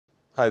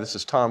Hi, this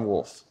is Tom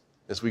Wolf.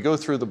 As we go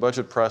through the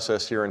budget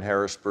process here in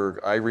Harrisburg,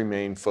 I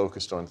remain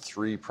focused on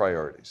three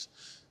priorities.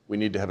 We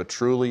need to have a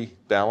truly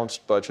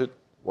balanced budget,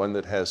 one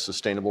that has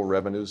sustainable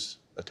revenues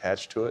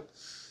attached to it.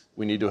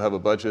 We need to have a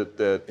budget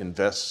that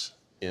invests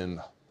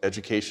in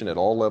education at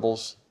all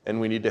levels,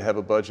 and we need to have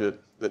a budget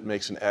that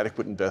makes an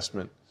adequate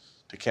investment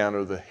to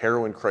counter the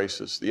heroin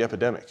crisis, the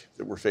epidemic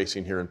that we're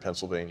facing here in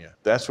Pennsylvania.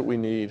 That's what we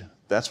need.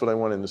 That's what I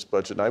want in this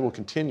budget, and I will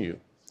continue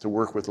to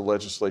work with the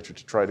legislature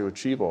to try to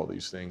achieve all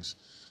these things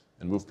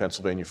and move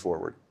Pennsylvania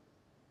forward.